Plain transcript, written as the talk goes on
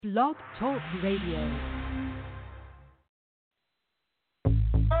Blog Talk Radio.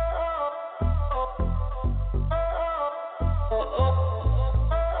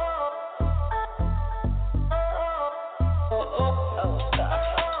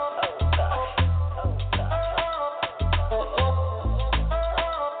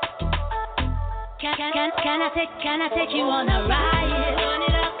 Can I take you on a ride? Turn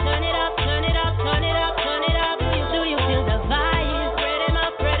it up, turn it up, turn it up, turn it up, turn it up. Do you feel the vibe? Spread him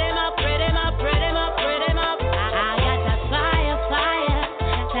up, spread him up, spread him up, spread him up, spread him up. I got that fire, fire,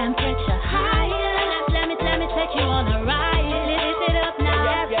 temperature higher. Let me take you on a ride. Lift it up now,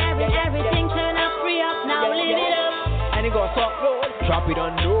 everything turn up, free up now, lift it up. And it goes up, drop it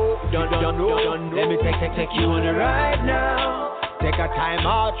on low, done. Let me take you on a ride now. Take a time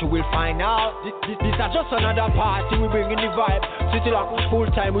out, you will find out. This is just another party, we bringing the vibe. City lock full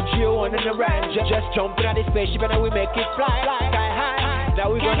time with Gio and the rhyme. Just jump in at the spaceship and we make it fly sky high.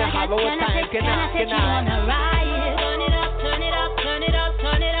 Now we gonna have our time, can I take you on a ride? Turn it up, turn it up, turn it up,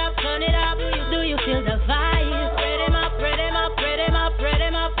 turn it up, turn it up. Do you feel the vibe? Spread him up, spread him up, spread him up, spread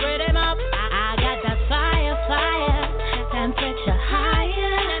him up, spread him up. I got that fire, fire, temperature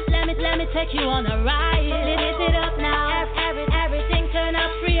higher. Let me take you on a ride. Lift it up now. Everything turn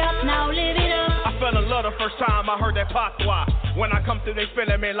up, free up now, live it up. I fell in love the first time I heard that patois. When I come through, they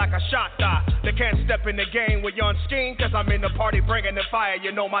feeling me like a shot dot. They can't step in the game with young scheme, cause I'm in the party bringing the fire,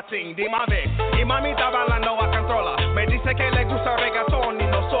 you know my team. Dime a ver, y mamita bailando a controla. Me dice que le gusta el reggaetón y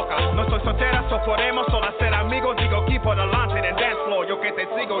no soca. No soy soltera, so podemos solo ser amigos. Digo, keep on the launch and dance floor, yo que te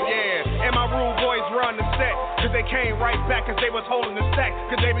sigo, yeah. And my rude boys run the set, cause they came right back, cause they was holding the stack.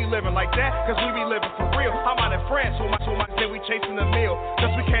 Cause they be living like that, cause we be living for real. I'm out in France, who my say we chasing the meal.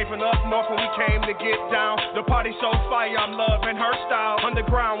 Cause we came from the up north when we came to get down. The party so fire, I'm loving her style.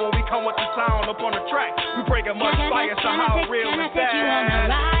 Underground when we come with the sound up on the track. We breaking much fire, so how real is that? Can I take you on a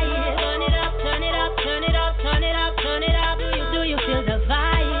ride? Turn it up, turn it up, turn it up, turn it up, turn it up. Do you feel the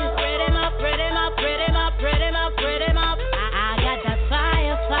vibe? Spread him up, spread him up, spread him up, spread him up, spread him up. I got that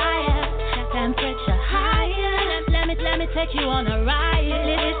fire, fire, temperature higher. Let me take you on a ride.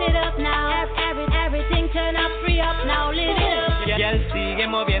 Lift it up now. Everything turn up, free up now, lift it up. Y él sigue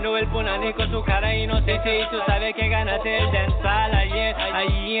moviendo el punani con su cara inocente. Y tú sabes que ganaste el dancehall ayer.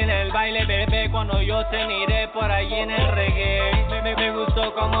 Allí en el baile, bebé, cuando yo te miré por ahí en el reggae. Me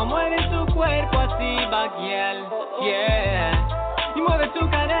gustó cómo mueve tu cuerpo así, baguiel, yeah. Y mueve tu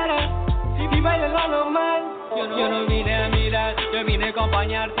cadera y baila lo normal. Yo no vine a mirar, yo vine a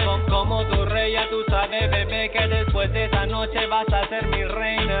acompañarte. Como tu rey, ya tú sabes, bebé, que después de esa noche vas a ser mi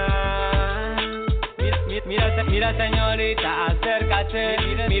reina. Mira señorita, acércate.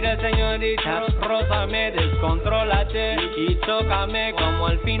 Mira señorita, rózame, descontrólate y tócame como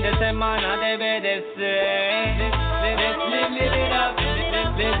el fin de semana debe de ser. Let's live it up,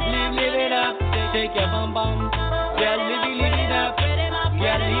 let's live it up. Shake your bum bum, yeah, live it up,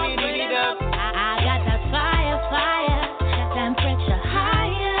 yeah, live it up. I got that fire, fire, temperature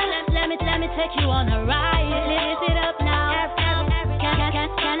higher. Let me take you on a ride. Lift it up now. Can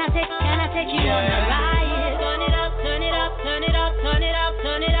I take you on a ride? Turn it up, turn it up, turn it up, turn it up,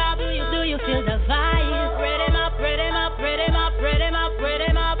 turn it up. Do you feel the vibe? Spread him up, spread him up, spread him up, spread him up, spread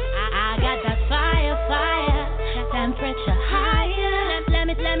him up. I got that fire, fire, temperature higher.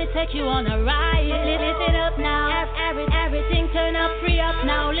 Let me take you on a ride. Lift it up now. Everything turn up, free up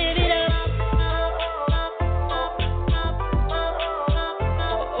now, lift it up.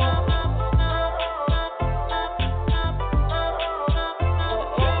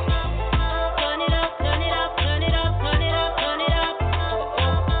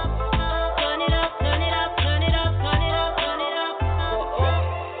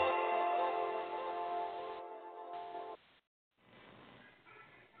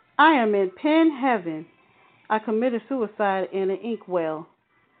 I am in pen heaven. I committed suicide in an inkwell.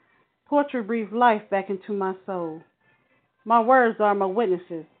 Poetry breathed life back into my soul. My words are my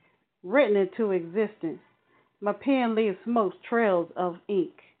witnesses, written into existence. My pen leaves smoke trails of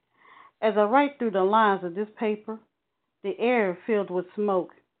ink. As I write through the lines of this paper, the air filled with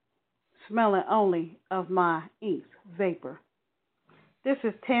smoke, smelling only of my ink's vapor. This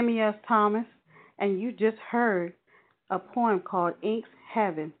is Tammy Thomas, and you just heard a poem called Ink's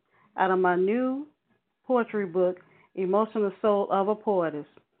Heaven out of my new poetry book, Emotional Soul of a Poetess.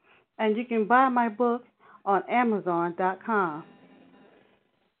 And you can buy my book on Amazon.com.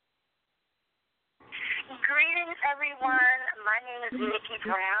 Greetings, everyone. My name is Nikki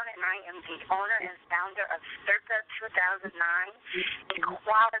Brown, and I am the owner and founder of Circa 2009, a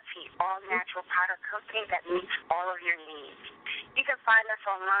quality, all-natural product company that meets all of your needs. You can find us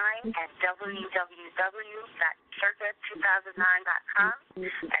online at www.circa2009.com.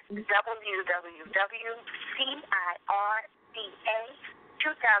 That's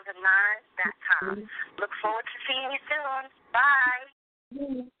www.circa2009.com. Look forward to seeing you soon.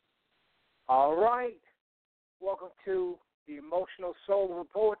 Bye. All right. Welcome to the Emotional Soul of a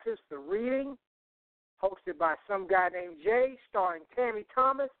Poetess, The Reading, hosted by some guy named Jay, starring Tammy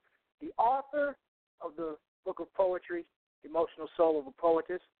Thomas, the author of the book of poetry, Emotional Soul of a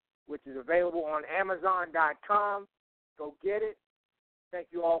Poetess, which is available on Amazon.com. Go get it.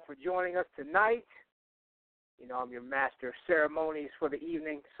 Thank you all for joining us tonight. You know, I'm your master of ceremonies for the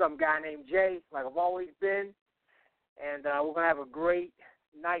evening, some guy named Jay, like I've always been. And we're going to have a great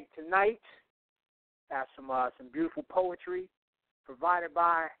night tonight. Have some beautiful poetry provided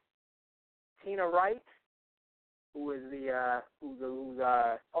by Tina Wright, who is who's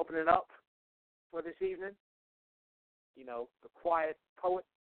opening up for this evening. You know, the quiet poet.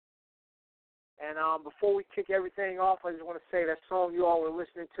 And before we kick everything off, I just want to say that song you all were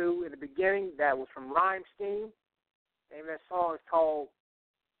listening to in the beginning, that was from Rhyme Scheme. The name of that song is called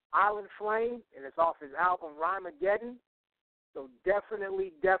Island Flame, and it's off his album Rhymageddon. So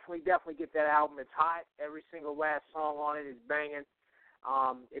definitely get that album. It's hot. Every single last song on it is banging.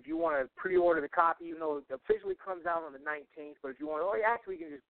 If you want to pre-order the copy, even though it officially comes out on the 19th, but if you want to, actually you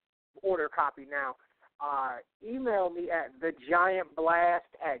can just order a copy now. Email me at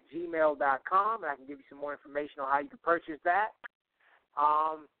thegiantblast@gmail.com, and I can give you some more information on how you can purchase that.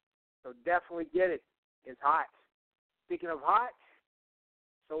 So definitely get it. It's hot. Speaking of hot,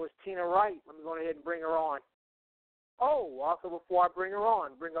 so is Tina Wright. Let me go ahead and bring her on. Oh, also before I bring her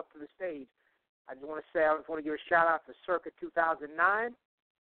on, bring her up to the stage, I just want to give a shout-out to Circa 2009.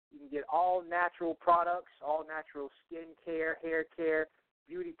 You can get all natural products, all natural skin care, hair care,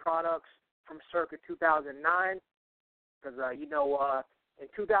 beauty products from Circa 2009. Because, in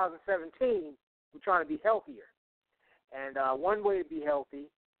 2017, we're trying to be healthier. And one way to be healthy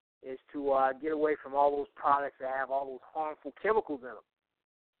is to get away from all those products that have all those harmful chemicals in them.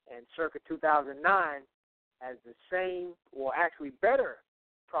 And Circa 2009 has the same, or actually better,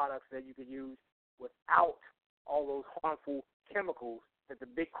 products that you could use without all those harmful chemicals that the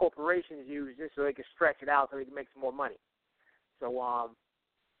big corporations use just so they can stretch it out so they can make some more money. So,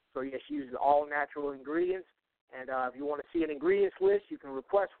 yes, she uses all natural ingredients. And if you want to see an ingredients list, you can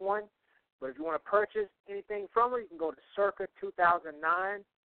request one. But if you want to purchase anything from her, you can go to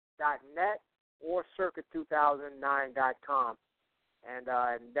circa2009.net or circa2009.com. And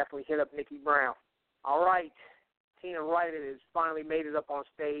definitely hit up Nikki Brown. All right, Tina Wright has finally made it up on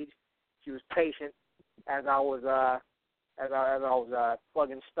stage. She was patient as I was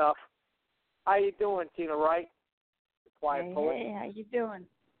plugging stuff. How you doing, Tina Wright? The quiet poet. Hey, how you doing?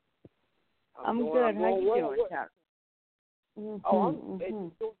 I'm doing, good. I'm How you well. doing, Chuck? Mm-hmm, I'm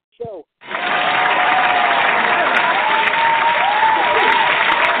doing the show.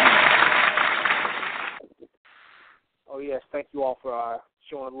 Oh yes, thank you all for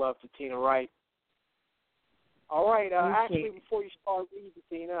showing love to Tina Wright. All right. Actually, before you start reading,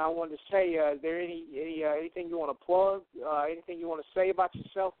 Tina, I wanted to say, is there anything you want to plug? Anything you want to say about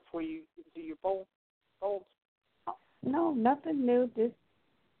yourself before you do your poems? No, nothing new. Just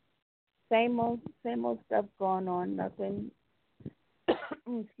same old stuff going on. Nothing.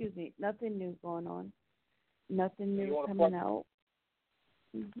 Excuse me. Nothing new going on. Nothing new coming out.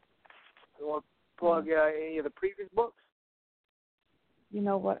 Mm-hmm. You want to plug any of the previous books? You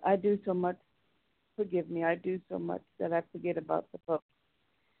know what? I do so much. Forgive me, I do so much that I forget about the book.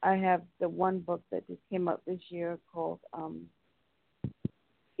 I have the one book that just came out this year called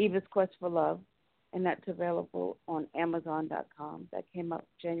Eva's Quest for Love, and that's available on Amazon.com. That came out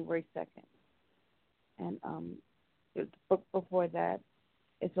January 2nd. And the book before that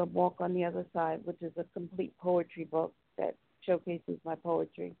is A Walk on the Other Side, which is a complete poetry book that showcases my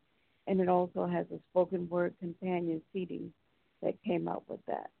poetry. And it also has a spoken word companion CD that came out with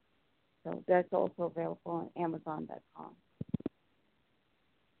that. So that's also available on Amazon.com.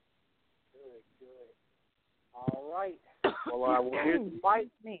 Good. All right. Well, here's the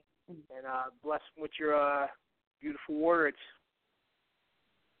mic, and bless him with your beautiful words.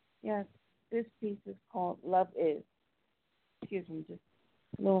 Yes, this piece is called Love Is. Excuse me, just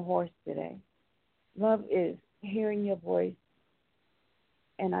a little hoarse today. Love is hearing your voice,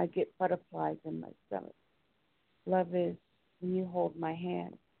 and I get butterflies in my stomach. Love is when you hold my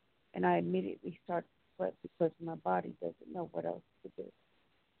hand, and I immediately start to sweat because my body doesn't know what else to do.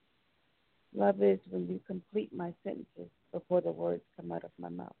 Love is when you complete my sentences before the words come out of my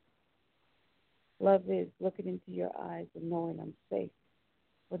mouth. Love is looking into your eyes and knowing I'm safe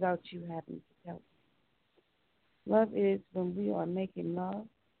without you having to tell me. Love is when we are making love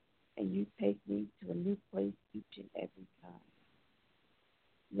and you take me to a new place each and every time.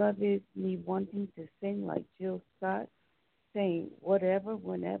 Love is me wanting to sing like Jill Scott, saying whatever,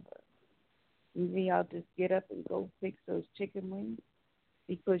 whenever. Maybe I'll just get up and go fix those chicken wings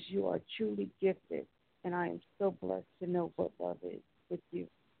because you are truly gifted, and I am so blessed to know what love is with you.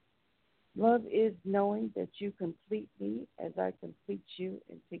 Love is knowing that you complete me as I complete you,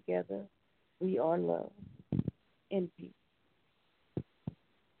 and together we are love. In peace.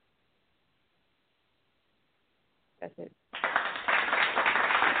 That's it.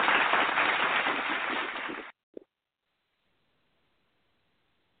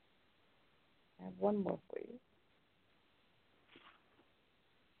 I have one more for you.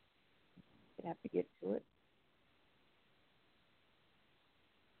 I have to get to it.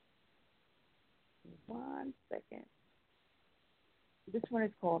 1 second. This one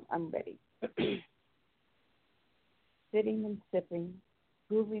is called I'm Ready. Sitting and sipping,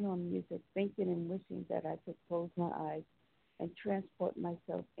 grooving on music, thinking and wishing that I could close my eyes and transport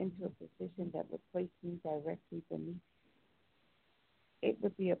myself into a position that would place me directly beneath. It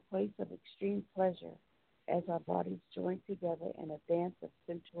would be a place of extreme pleasure as our bodies join together in a dance of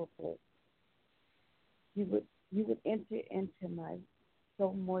sensual bliss. You would enter into my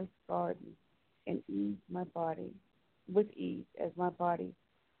so moist garden and ease my body with ease as my body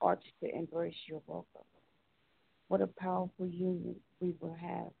arched to embrace your welcome. What a powerful union we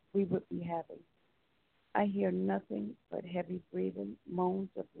would be having. I hear nothing but heavy breathing, moans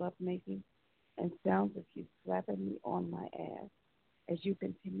of lovemaking, and sounds of you slapping me on my ass as you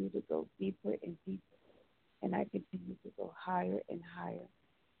continue to go deeper and deeper, and I continue to go higher and higher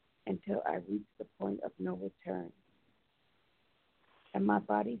until I reach the point of no return. And my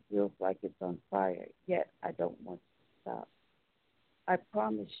body feels like it's on fire, yet I don't want to stop. I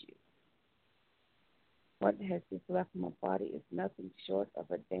promise you, what has just left my body is nothing short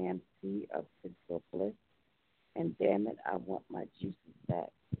of a damn sea of sensual bliss, and damn it, I want my juices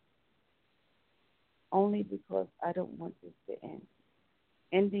back. Only because I don't want this to end.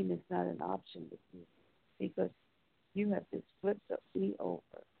 Ending is not an option with you, because you have just flipped me over.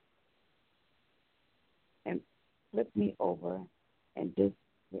 And just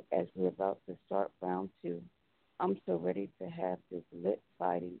as we're about to start round 2, I'm so ready to have this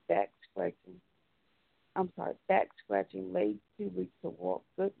lip-biting, back-scratching, laid 2 weeks to walk,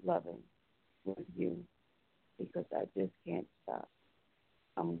 good loving with you, because I just can't stop.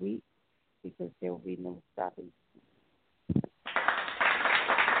 I'm weak because there will be no stopping.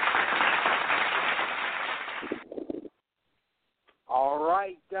 All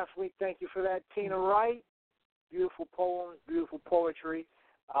right, definitely thank you for that, Tina Wright. Beautiful poems, beautiful poetry.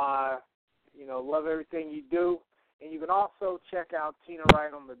 Love everything you do. And you can also check out Tina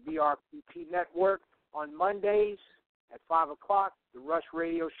Wright on the BRPP network on Mondays at 5 o'clock, the Rush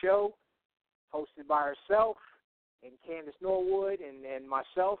Radio Show, hosted by herself and Candace Norwood and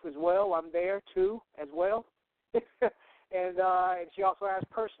myself as well. I'm there, too, as well. and she also has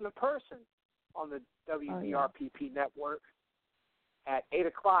Person to Person on the WBRPP network at 8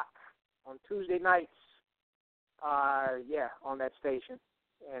 o'clock on Tuesday nights, on that station.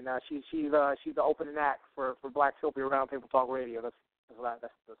 And she's the opening act for Black Philly Roundtable Talk Radio. That's what I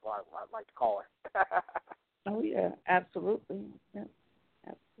like to call her. Oh, yeah, absolutely. Yeah,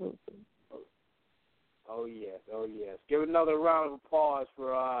 absolutely. Oh, yes. Give another round of applause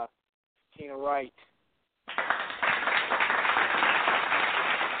for Tina Wright.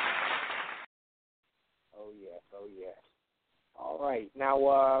 Oh, yes. All right. Now,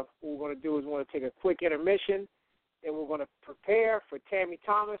 what we're going to do is we're going to take a quick intermission. Then we're going to prepare for Tammy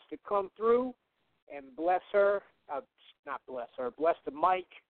Thomas to come through and bless her. Bless the mic,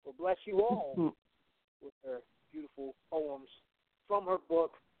 or bless you all with her beautiful poems from her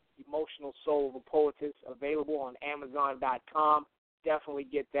book, Emotional Soul of a Poetess, available on Amazon.com. Definitely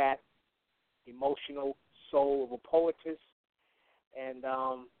get that, Emotional Soul of a Poetess. And,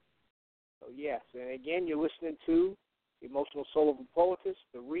 and again, you're listening to Emotional Soul of a Poetess,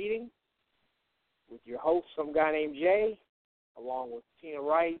 the reading, with your host, some guy named Jay, along with Tina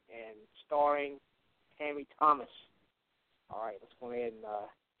Wright, and starring Tammy Thomas. All right, let's go ahead and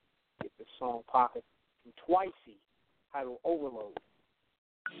get this song pocket from Twicey, titled Overload.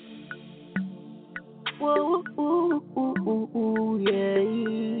 Whoa, yeah.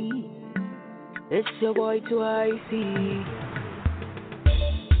 It's your boy Twicey.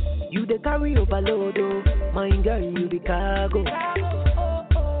 You the carry overload, oh. My girl, you the cargo.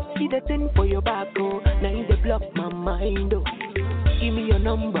 See the thing for your back, oh. Now you the block my mind, oh. Give me your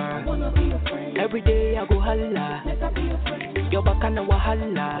number. Every day I go holla. Your back and a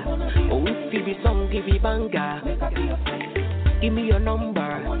wahala. Oh, if you be song, give me banga. Give me your number.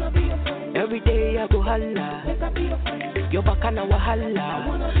 Every day I go holla. Your back and a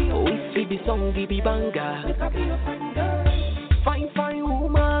wahala. Oh, if you be song, give me banga. Fine, fine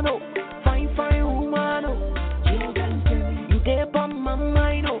woman, oh. Fine, fine woman, oh. You there on my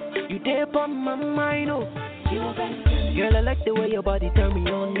mind, oh. You there on my mind, oh. Girl, I like the way your body turn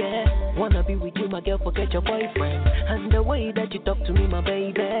me on, yeah. Wanna be with you, my girl, forget your boyfriend. And the way that you talk to me, my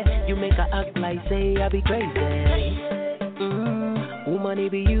baby, you make her act like, say, I be crazy. Woman,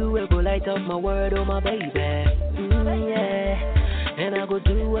 it be you, it will light up my world, oh, my baby. Yeah. And I go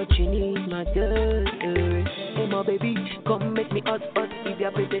do what you need, my girl. Oh, my baby, come make me hot, hot. If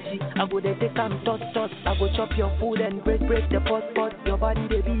you're pretty, I go there, take and touch. I go chop your food and break the pot. Your body,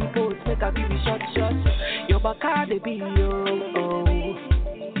 they be both, make a give you shot. Your back, they be, oh.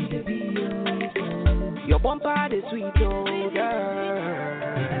 Your bumper, they sweet, oh, girl.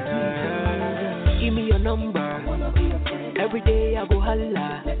 Give me your number. Every day I go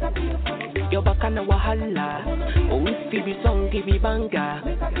holla. Your back and a wahala. Oh, if you be song, give me banga.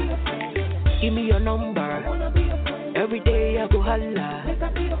 Give me your number. Every day I go holla.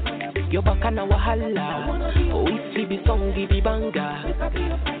 Your back and a wahala. Oh, if you be song, give me banga.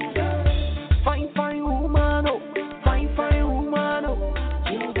 Fine, fine woman, oh. Fine, fine woman, oh.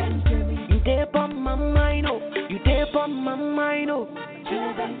 You there on my mind, oh. You there on my mind, oh.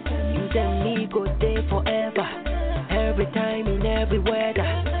 You tell me go there forever. Every time in every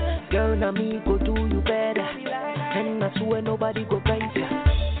weather. Girl, now me go do you better. And I swear nobody go find you.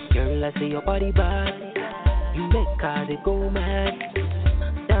 Girl, I say your body bad. You make her they go mad.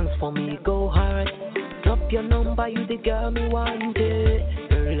 Dance for me, go hard. Drop your number, you the girl me wanted.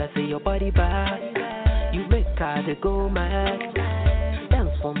 Girl, I say your body bad. You make her they go mad.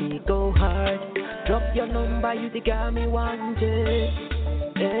 Dance for me, go hard. Drop your number, you the girl me wanted.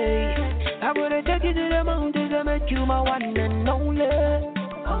 Hey, I wanna take you to the mountains and make you my one and only.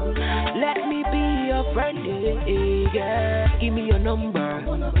 Let me be your friend, yeah. Give me your number.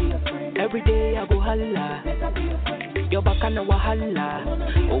 Every day I go holla. Your back and a wahala.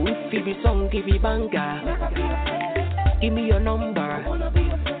 Oh, if you be song, give me banga. Give me your number.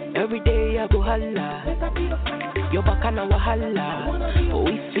 Every day I go holla. Your back and a wahala. Oh,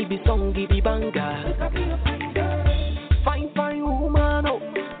 if you be song, give me banga. Fine, fine woman, oh.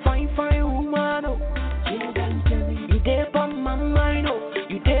 Fine, fine woman, oh. You there on my mind, oh.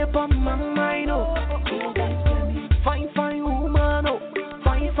 You there on my mind, oh. Fine, fine woman, oh.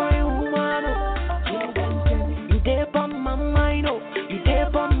 Fine, fine woman, oh. You there on my mind, oh. You there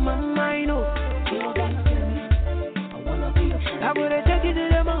on my mind, oh. I wanna take you to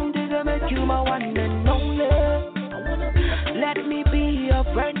the mountains and make you my one and only. Let me be your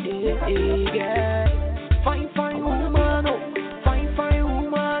friend, yeah. Fine, fine woman, oh. Fine, fine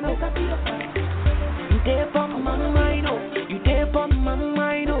woman, oh. You there on my mind, oh. You there on my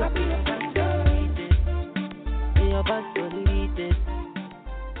mind, oh. Yeah, but delete it.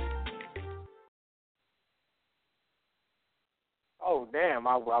 Oh, damn,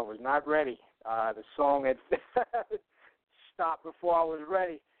 I was not ready. The song had stopped before I was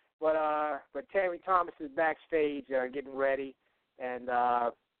ready. But Tammy Thomas is backstage getting ready. And,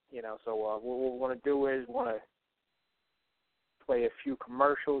 so what we want to do is want to play a few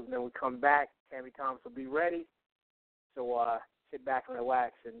commercials, and then we come back. Tammy Thomas will be ready. So sit back and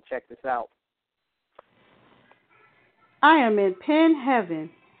relax and check this out. I am in pen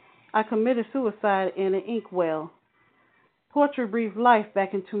heaven. I committed suicide in an inkwell. Poetry breathed life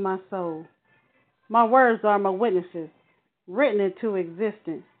back into my soul. My words are my witnesses, written into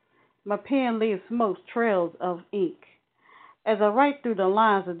existence. My pen leaves smoke trails of ink. As I write through the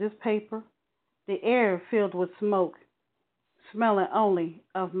lines of this paper, the air filled with smoke, smelling only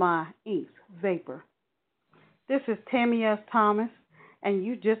of my ink's vapor. This is Tammy Thomas, and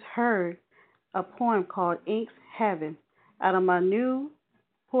you just heard a poem called Ink's Heaven out of my new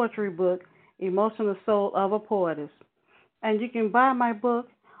poetry book, Emotional Soul of a Poetess. And you can buy my book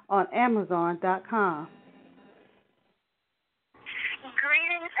on Amazon.com.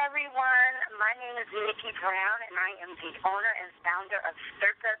 Greetings, everyone. My name is Nikki Brown, and I am the owner and founder of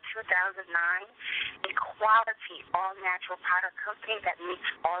Circa 2009, a quality, all-natural product company that meets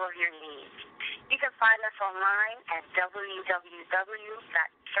all of your needs. You can find us online at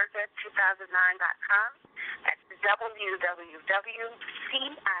www.circa2009.com. That's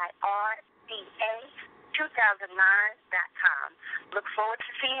www.circa2009.com. Look forward to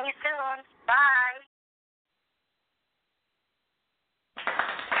seeing you soon. Bye.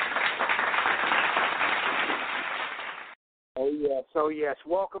 Oh, yes, oh yes.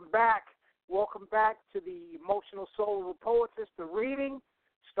 Welcome back. Welcome back to the Emotional Soul of a Poetess, the reading,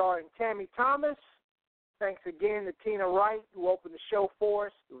 starring Tammy Thomas. Thanks again to Tina Wright, who opened the show for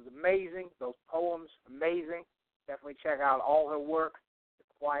us. It was amazing. Those poems, amazing. Definitely check out all her work, The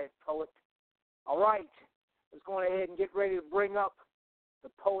Quiet Poet. All right, let's go ahead and get ready to bring up the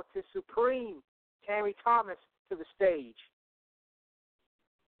Poetess Supreme, Tammy Thomas, to the stage.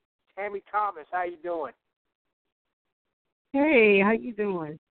 Tammy Thomas, how you doing? Hey, how you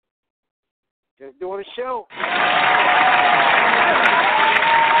doing? Just doing a show.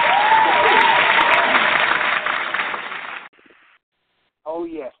 Oh,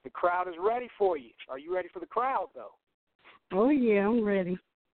 yes, the crowd is ready for you. Are you ready for the crowd, though? Oh, yeah, I'm ready.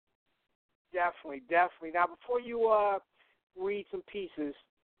 Definitely, definitely. Now, before you read some pieces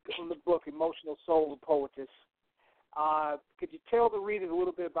from the book, Emotional Soul of a Poetess, could you tell the readers a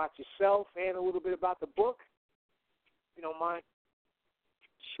little bit about yourself and a little bit about the book, if you don't mind?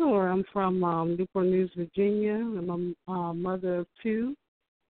 Sure. I'm from Newport News, Virginia. I'm a mother of two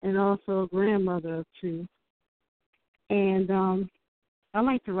and also a grandmother of two. And I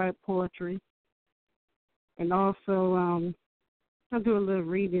like to write poetry. And also I do a little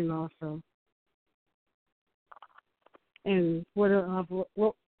reading also. And what I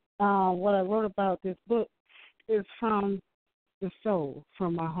wrote about this book is from the soul,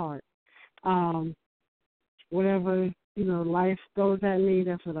 from my heart. Whatever, life throws at me,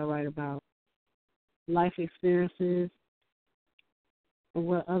 that's what I write about. Life experiences and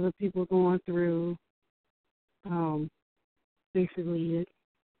what other people are going through. Basically it.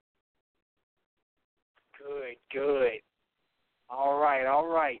 Good. All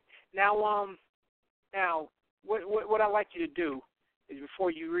right. Now, what I'd like you to do is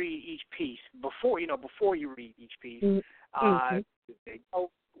before you read each piece, before you read each piece, when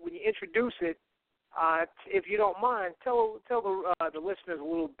you introduce it, if you don't mind, tell the listeners a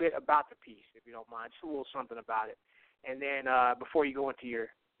little bit about the piece, if you don't mind, just a little something about it, and then before you go into your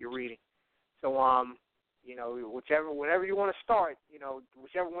reading. So, whenever you want to start,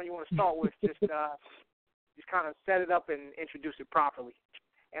 whichever one you want to start with, just kind of set it up and introduce it properly.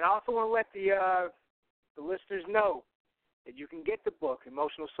 And I also want to let the listeners know that you can get the book,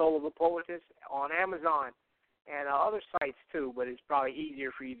 Emotional Soul of a Poetess, on Amazon and other sites too, but it's probably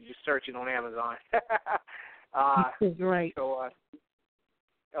easier for you to just search it on Amazon. Right. So,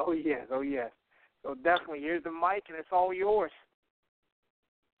 oh yes. So definitely, here's the mic, and it's all yours.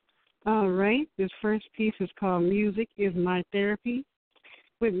 All right. This first piece is called Music is My Therapy.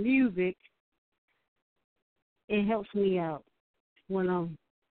 With music, it helps me out when I'm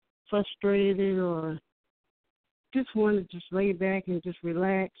frustrated or just want to just lay back and just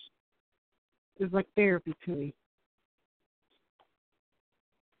relax. It's like therapy to me.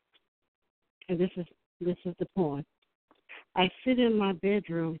 And this is the poem. I sit in my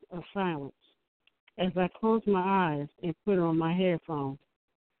bedroom of silence. As I close my eyes and put on my headphones,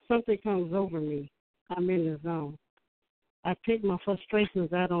 something comes over me. I'm in the zone. I take my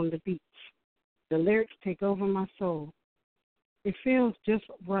frustrations out on the beach. The lyrics take over my soul. It feels just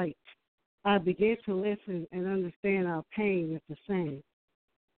right. I begin to listen and understand our pain is the same.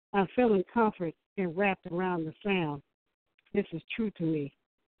 I'm feeling comfort and wrapped around the sound. This is true to me.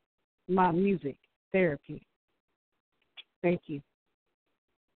 My music, therapy. Thank you.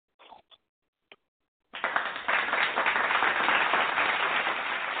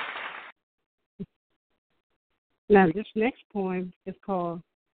 Now, this next poem is called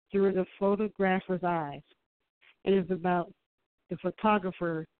Through the Photographer's Eyes. It is about the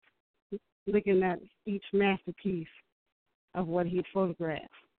photographer looking at each masterpiece of what he photographed.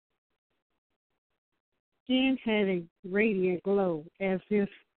 Skin had a radiant glow as if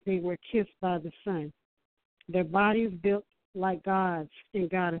they were kissed by the sun. Their bodies built like gods and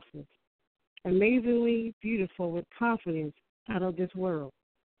goddesses, amazingly beautiful with confidence out of this world.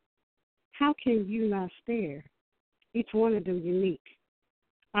 How can you not stare? Each one of them unique.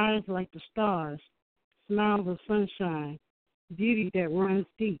 Eyes like the stars, smiles of sunshine, beauty that runs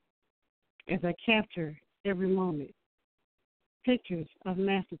deep as I capture every moment. Pictures of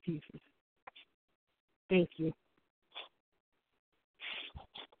masterpieces. Thank you.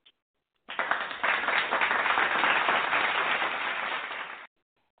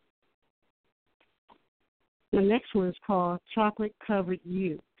 The next one is called Chocolate Covered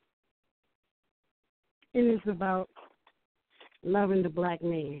You. It is about loving the black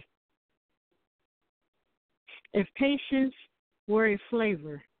man. If patience were a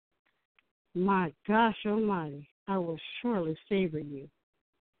flavor, my gosh almighty, I will surely savor you.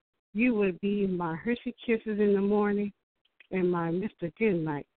 You would be my Hershey Kisses in the morning and my Mr.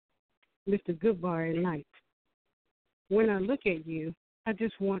 Goodnight, Mr. Goodbar at night. When I look at you, I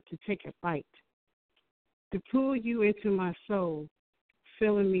just want to take a bite, to pull you into my soul,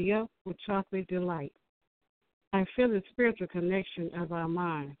 filling me up with chocolate delight. I feel the spiritual connection of our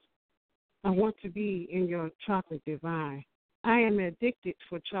minds. I want to be in your chocolate divine. I am addicted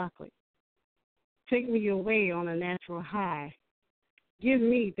for chocolate. Take me away on a natural high. Give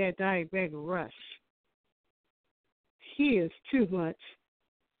me that diabetic rush. Here's too much.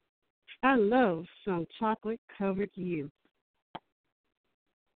 I love some chocolate-covered you.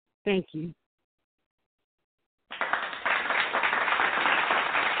 Thank you.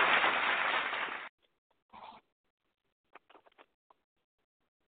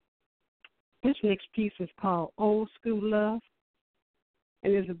 This next piece is called Old School Love,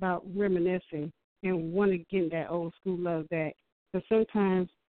 and it's about reminiscing and wanting to get that old school love back. But sometimes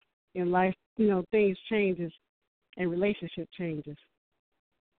in life, things changes and relationship changes.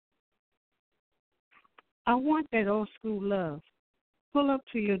 I want that old school love. Pull up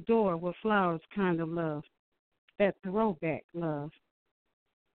to your door with flowers kind of love, that throwback love.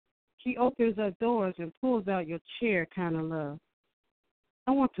 He opens up doors and pulls out your chair kind of love.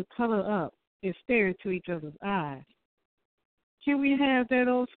 I want to color up and stare into each other's eyes. Can we have that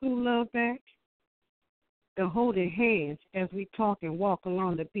old school love back? The holding hands as we talk and walk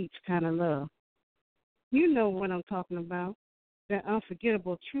along the beach kind of love. You know what I'm talking about, that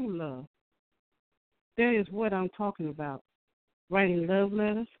unforgettable true love. That is what I'm talking about. Writing love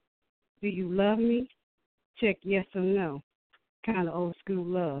letters. Do you love me? Check yes or no. Kind of old school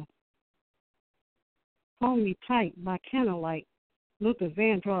love. Hold me tight by candlelight. Luther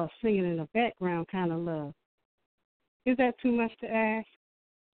Vandross singing in the background kind of love. Is that too much to ask?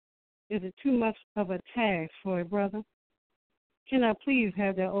 Is it too much of a task for a brother? Can I please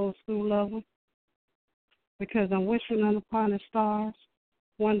have that old school lover? Because I'm wishing upon the stars,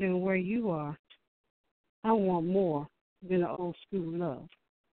 wondering where you are. I want more than an old school love.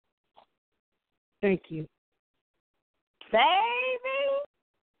 Thank you.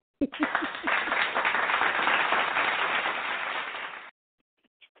 Baby!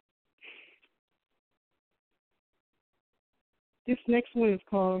 This next one is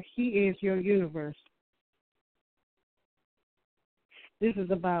called He Is Your Universe. This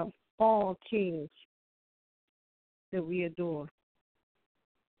is about all kings that we adore.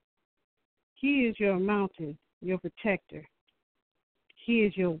 He is your mountain, your protector. He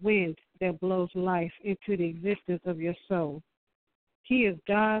is your wind that blows life into the existence of your soul. He is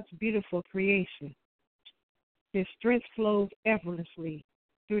God's beautiful creation. His strength flows effortlessly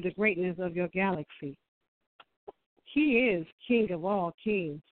through the greatness of your galaxy. He is King of all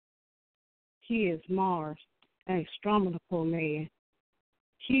kings. He is Mars, an astronomical man.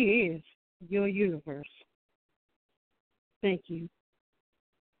 He is your universe. Thank you.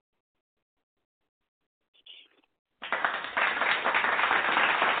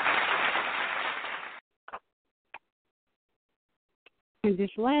 And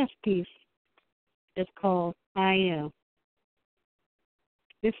this last piece is called I Am.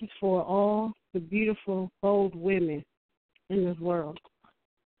 This is for all the beautiful, bold women in this world.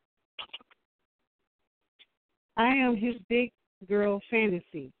 I am his big girl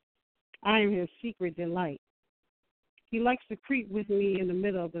fantasy. I am his secret delight. He likes to creep with me in the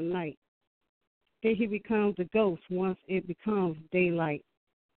middle of the night. Then he becomes a ghost once it becomes daylight.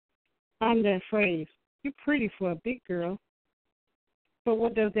 I'm that phrase, you're pretty for a big girl. But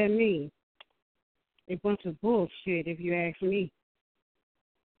what does that mean? A bunch of bullshit, if you ask me.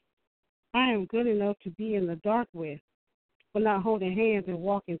 I am good enough to be in the dark with, but not holding hands and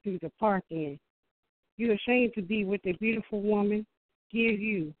walking through the park in. You're ashamed to be with a beautiful woman, give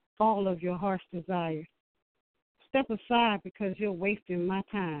you all of your heart's desires. Step aside because you're wasting my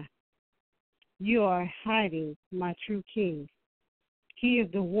time. You are hiding my true king. He is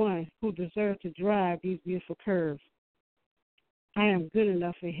the one who deserves to drive these beautiful curves. I am good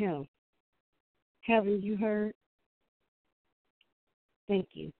enough for him. Haven't you heard? Thank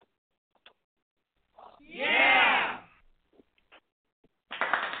you. Yeah!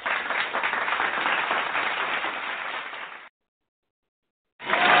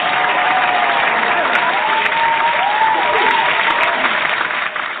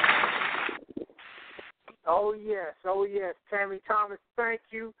 Oh yes. Tammy Thomas, thank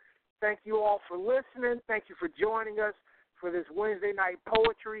you. Thank you all for listening. Thank you for joining us for this Wednesday night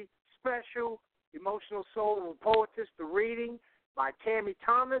poetry special, Emotional Soul of a Poetess, The Reading by Tammy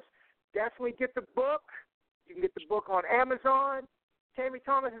Thomas. Definitely get the book. You can get the book on Amazon. Tammy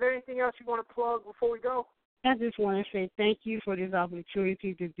Thomas, is there anything else you want to plug before we go? I just want to say thank you for this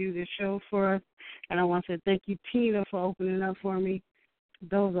opportunity to do this show for us. And I want to say thank you, Tina, for opening up for me.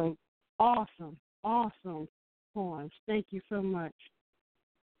 Those are awesome poems. Thank you so much.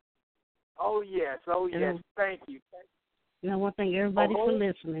 Oh, yes. Thank you. And I want to thank everybody for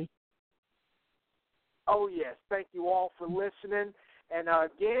listening. Oh, yes. Thank you all for listening. And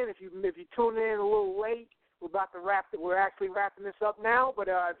again, if you tune in a little late, we're about to we're actually wrapping this up now. But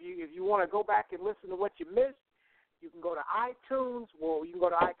if you want to go back and listen to what you missed, you can go to iTunes. Well, you can go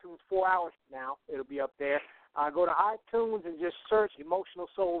to iTunes 4 hours from now. It'll be up there. Go to iTunes and just search Emotional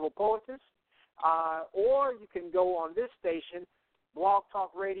Soul of a Poetess. Or you can go on this station,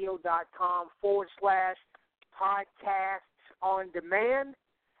 blogtalkradio.com/podcasts on demand,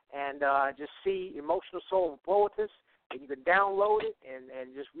 and just see Emotional Soul of a Poetess. And you can download it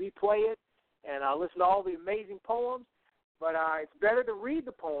and just replay it and listen to all the amazing poems. But it's better to read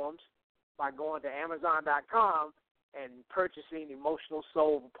the poems by going to Amazon.com and purchasing Emotional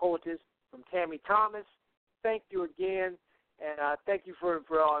Soul of a Poetess from Tammy Thomas. Thank you again, and thank you for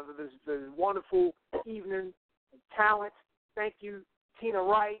this wonderful evening of talent. Thank you, Tina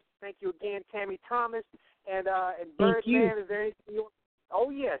Wright. Thank you again, Tammy Thomas. And Birdman, is there anything you want? Oh,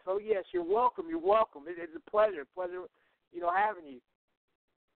 yes. You're welcome. It's a pleasure, having you.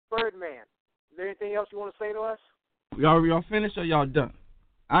 Birdman, is there anything else you want to say to us? Y'all finished or y'all done?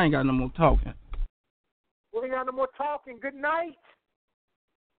 I ain't got no more talking. We ain't got no more talking. Good night.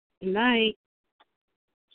 Good night.